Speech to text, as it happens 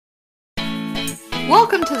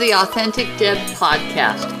Welcome to the Authentic Deb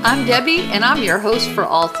podcast. I'm Debbie, and I'm your host for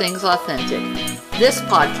all things authentic. This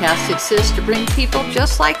podcast exists to bring people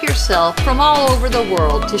just like yourself from all over the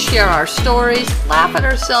world to share our stories, laugh at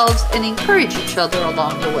ourselves, and encourage each other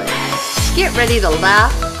along the way. Get ready to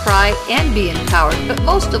laugh, cry, and be empowered, but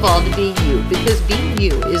most of all to be you, because being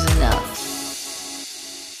you is enough.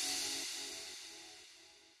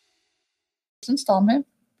 Installment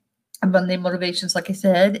of Monday Motivations, like I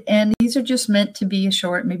said, and these are just meant to be a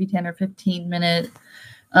short, maybe 10 or 15 minute,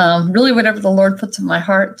 really whatever the Lord puts in my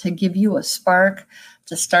heart to give you a spark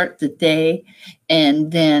to start the day.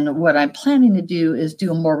 And then what I'm planning to do is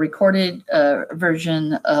do a more recorded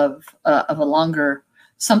version of a longer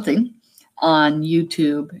something on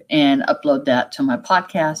YouTube and upload that to my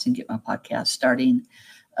podcast and get my podcast starting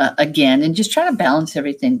again, and just try to balance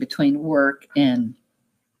everything between work and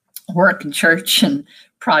church and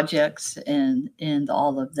projects and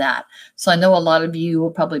all of that. So I know a lot of you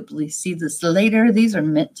will probably see this later. These are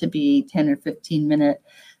meant to be 10 or 15 minute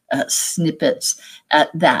snippets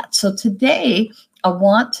at that. So today I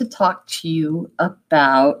want to talk to you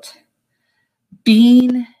about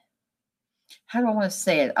being, how do I want to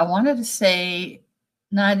say it? I wanted to say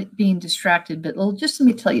not being distracted, but just let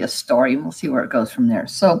me tell you a story and we'll see where it goes from there.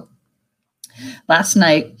 So last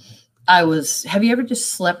night, have you ever just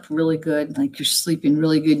slept really good? Like you're sleeping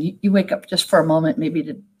really good. You wake up just for a moment, maybe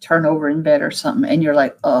to turn over in bed or something. And you're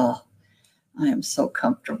like, oh, I am so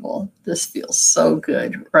comfortable. This feels so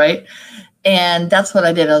good. Right. And that's what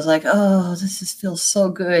I did. I was like, oh, feels so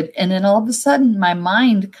good. And then all of a sudden my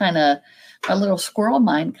little squirrel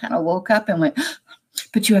mind kind of woke up and went,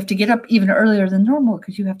 but you have to get up even earlier than normal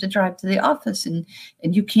because you have to drive to the office and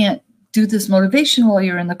you can't do this motivation while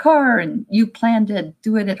you're in the car, and you plan to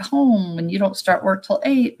do it at home and you don't start work till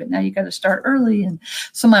 8, but now you got to start early. And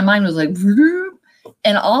so my mind was like,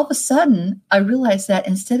 and all of a sudden I realized that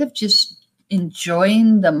instead of just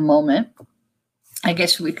enjoying the moment, I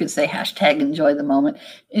guess we could say hashtag enjoy the moment,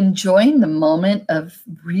 enjoying the moment of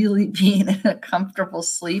really being in a comfortable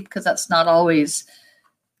sleep, because that's not always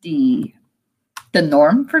the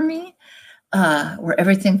norm for me, where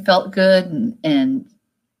everything felt good and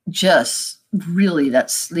just really that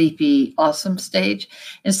sleepy, awesome stage.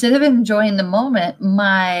 Instead of enjoying the moment,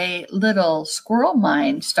 my little squirrel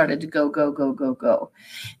mind started to go, go, go, go, go.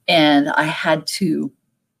 And I had to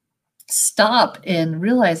stop and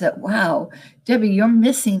realize that, wow, Debbie, you're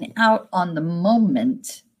missing out on the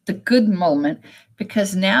moment, the good moment,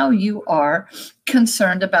 because now you are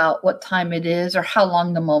concerned about what time it is or how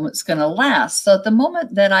long the moment's going to last. So at the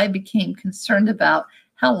moment that I became concerned about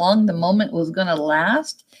how long the moment was going to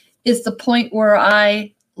last is the point where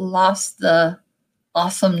I lost the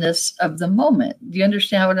awesomeness of the moment. Do you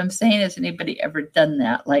understand what I'm saying? Has anybody ever done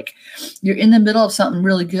that? Like you're in the middle of something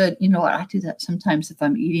really good. You know what? I do that sometimes if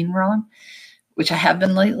I'm eating wrong, which I have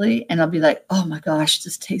been lately. And I'll be like, oh my gosh,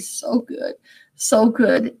 this tastes so good. So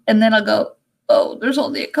good. And then I'll go, oh, there's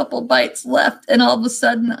only a couple bites left. And all of a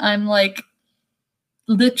sudden I'm like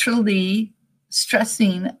literally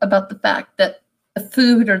stressing about the fact that the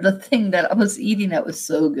food or the thing that I was eating that was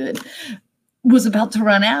so good was about to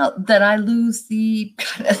run out, that I lose the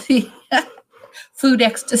food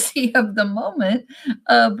ecstasy of the moment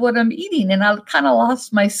of what I'm eating. And I kind of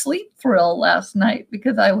lost my sleep thrill last night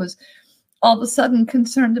because I was all of a sudden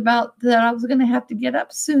concerned about that I was going to have to get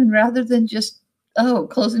up soon, rather than just,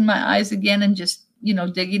 closing my eyes again and just,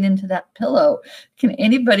 digging into that pillow. Can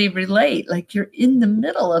anybody relate? Like you're in the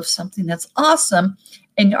middle of something that's awesome,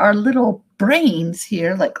 and our little brains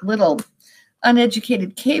here, like little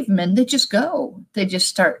uneducated cavemen, they just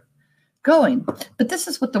start going. But this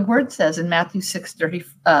is what the word says in Matthew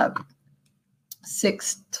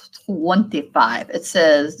 6:25. It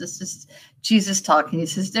says, this is Jesus talking. He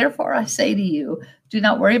says, therefore I say to you, do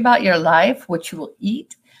not worry about your life, what you will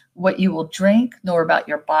eat, what you will drink, nor about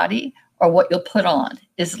your body, or what you'll put on.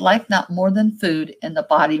 Is life not more than food, and the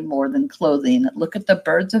body more than clothing? Look at the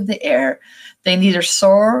birds of the air. They neither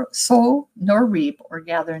sow nor reap or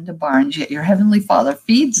gather into barns, yet your heavenly Father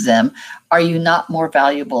feeds them. Are you not more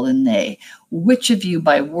valuable than they? Which of you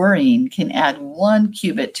by worrying can add 1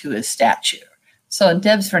 cubit to his stature? So in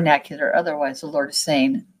Deb's vernacular, otherwise the Lord is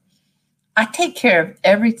saying, I take care of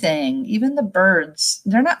everything, even the birds.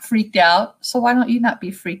 They're not freaked out. So why don't you not be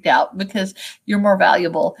freaked out? Because you're more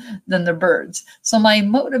valuable than the birds. So my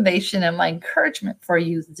motivation and my encouragement for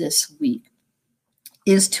you this week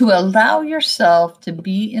is to allow yourself to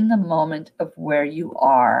be in the moment of where you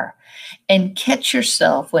are and catch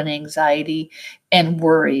yourself when anxiety and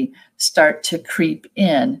worry start to creep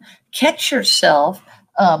in. Catch yourself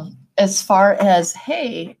as far as,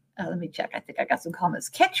 hey, let me check. I think I got some comments.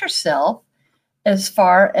 Catch yourself as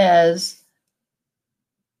far as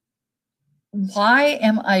why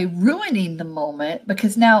am I ruining the moment?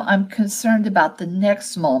 Because now I'm concerned about the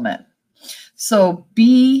next moment. So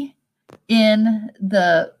be in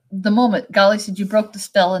the moment. Golly said you broke the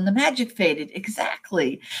spell and the magic faded.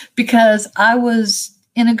 Exactly. Because I was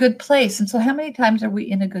in a good place. And so how many times are we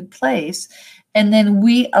in a good place? And then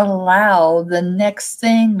we allow the next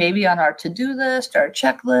thing, maybe on our to-do list, our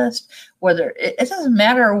checklist, whether it doesn't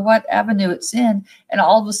matter what avenue it's in, and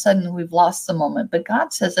all of a sudden we've lost the moment. But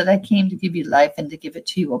God says that I came to give you life and to give it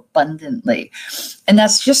to you abundantly. And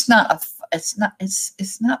that's just not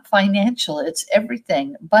it's not financial. It's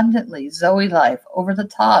everything abundantly, Zoe life, over the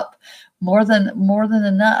top, more than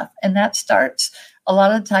enough. And that starts a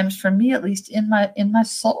lot of times, for me at least, in my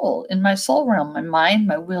soul realm, my mind,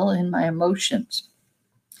 my will, and my emotions.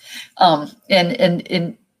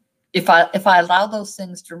 And if I allow those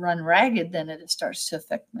things to run ragged, then it starts to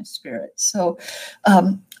affect my spirit. So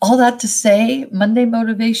all that to say, Monday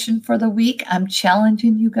motivation for the week, I'm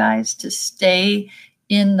challenging you guys to stay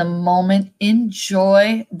in the moment,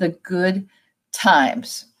 enjoy the good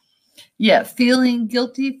times. Yeah, feeling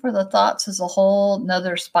guilty for the thoughts is a whole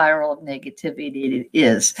nother spiral of negativity. It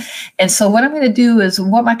is. And so what I'm going to do is,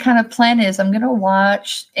 what my kind of plan is, I'm going to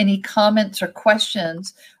watch any comments or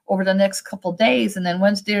questions over the next couple of days. And then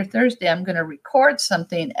Wednesday or Thursday, I'm going to record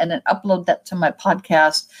something and then upload that to my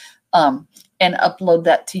podcast and upload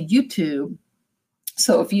that to YouTube.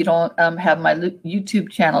 So if you don't have my YouTube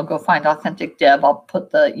channel, go find Authentic Deb. I'll put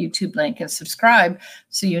the YouTube link and subscribe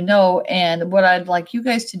so you know. And what I'd like you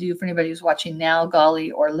guys to do, for anybody who's watching now, golly,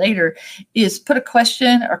 or later, is put a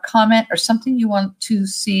question or comment or something you want to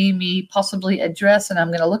see me possibly address. And I'm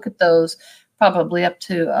going to look at those probably up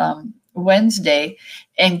to Wednesday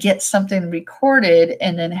and get something recorded,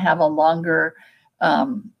 and then have a longer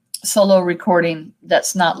solo recording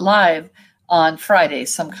that's not live on Friday.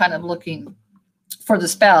 So I'm kind of looking for the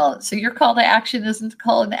spell. So your call to action isn't a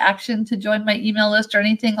call to action to join my email list or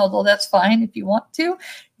anything, although that's fine if you want to. You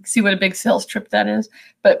can see what a big sales trip that is.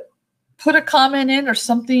 But put a comment in or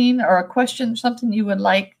something, or a question, something you would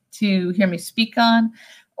like to hear me speak on,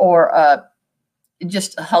 or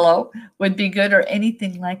just a hello would be good, or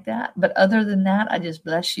anything like that. But other than that, I just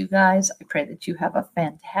bless you guys. I pray that you have a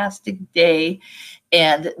fantastic day,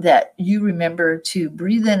 and that you remember to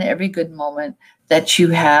breathe in every good moment that you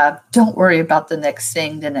have. Don't worry about the next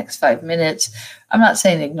thing, the next 5 minutes. I'm not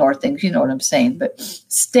saying ignore things, you know what I'm saying, but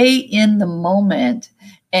stay in the moment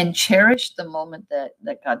and cherish the moment that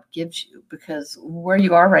God gives you, because where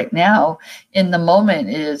you are right now in the moment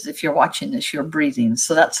is, if you're watching this, you're breathing.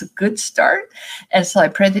 So that's a good start. And so I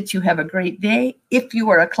pray that you have a great day. If you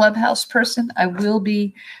are a Clubhouse person, I will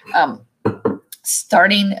be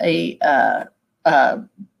starting a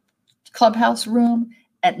Clubhouse room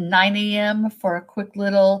at 9 a.m. for a quick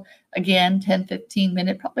little, again, 10, 15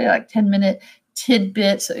 minute, probably like 10-minute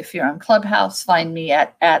tidbit. So if you're on Clubhouse, find me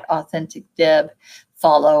at Authentic Deb,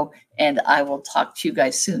 follow, and I will talk to you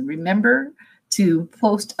guys soon. Remember to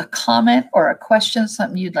post a comment or a question,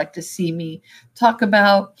 something you'd like to see me talk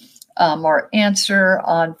about or answer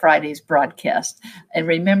on Friday's broadcast. And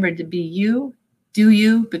remember to be you, do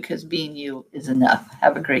you, because being you is enough.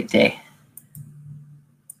 Have a great day.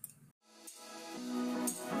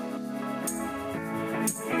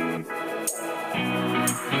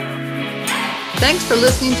 Thanks for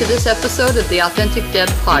listening to this episode of the Authentic Deb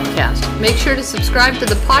podcast. Make sure to subscribe to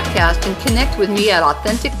the podcast and connect with me at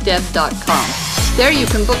AuthenticDeb.com. There you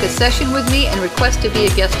can book a session with me and request to be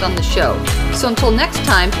a guest on the show. So until next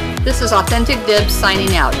time, this is Authentic Deb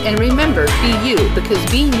signing out. And remember, be you, because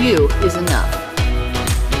being you is enough.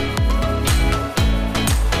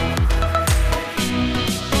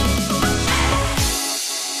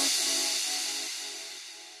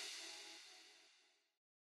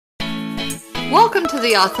 Welcome to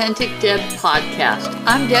the Authentic Deb podcast.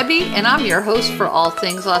 I'm Debbie, and I'm your host for All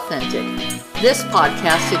Things Authentic. This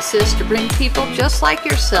podcast exists to bring people just like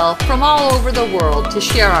yourself from all over the world to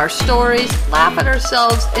share our stories, laugh at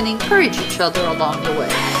ourselves, and encourage each other along the way.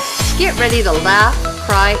 Get ready to laugh,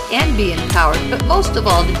 cry, and be empowered, but most of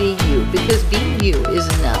all to be you, because being you is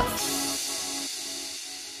enough.